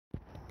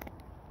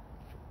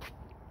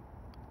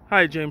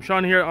Hi, James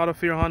Sean here, Auto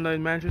Fear Honda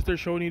in Manchester,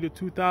 showing you the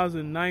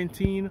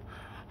 2019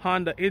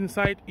 Honda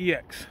Insight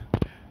EX.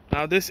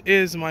 Now, this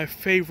is my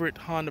favorite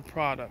Honda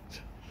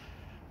product.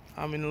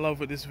 I'm in love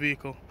with this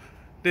vehicle.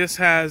 This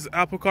has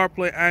Apple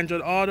CarPlay,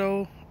 Android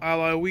Auto,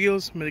 alloy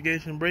wheels,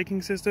 mitigation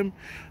braking system.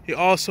 You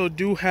also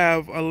do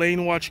have a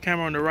lane watch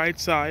camera on the right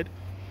side.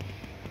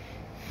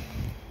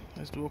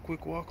 Let's do a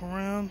quick walk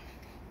around.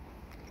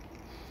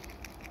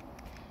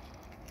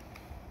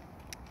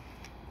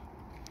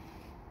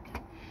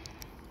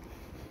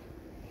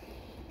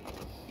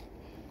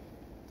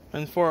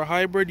 And for a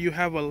hybrid, you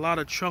have a lot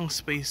of trunk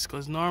space,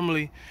 because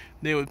normally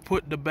they would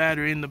put the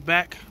battery in the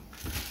back.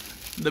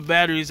 The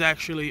battery is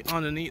actually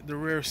underneath the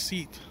rear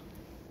seat.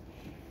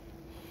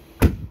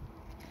 And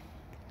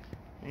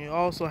you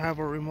also have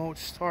a remote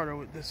starter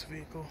with this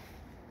vehicle.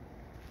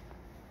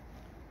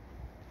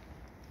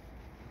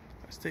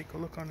 Let's take a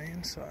look on the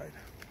inside.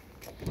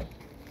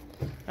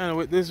 And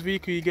with this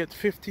vehicle, you get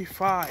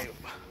 55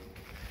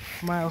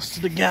 miles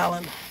to the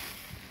gallon.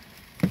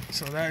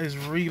 So that is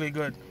really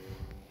good.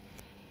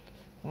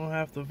 We'll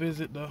have to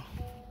visit the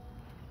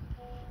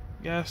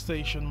gas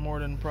station more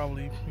than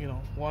probably,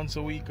 once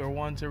a week or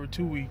once every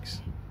 2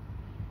 weeks.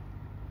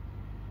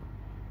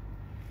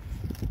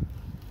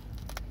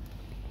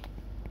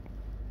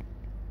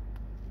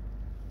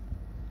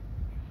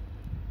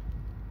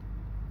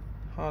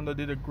 Honda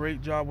did a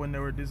great job when they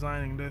were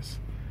designing this.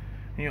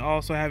 And you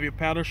also have your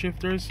paddle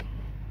shifters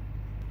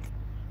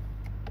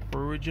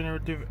for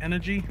regenerative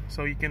energy,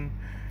 so you can,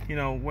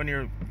 when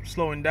you're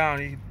slowing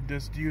down, you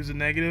just use the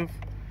negative,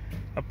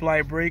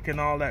 apply brake, and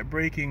all that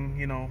braking,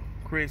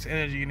 creates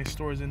energy and it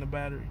stores in the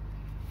battery.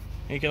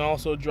 And you can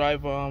also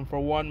drive for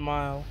 1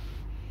 mile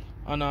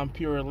on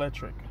pure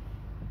electric.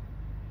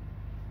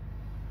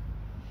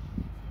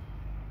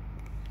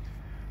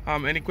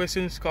 Any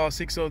questions, call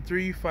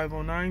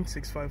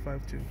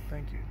 603-509-6552.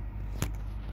 Thank you.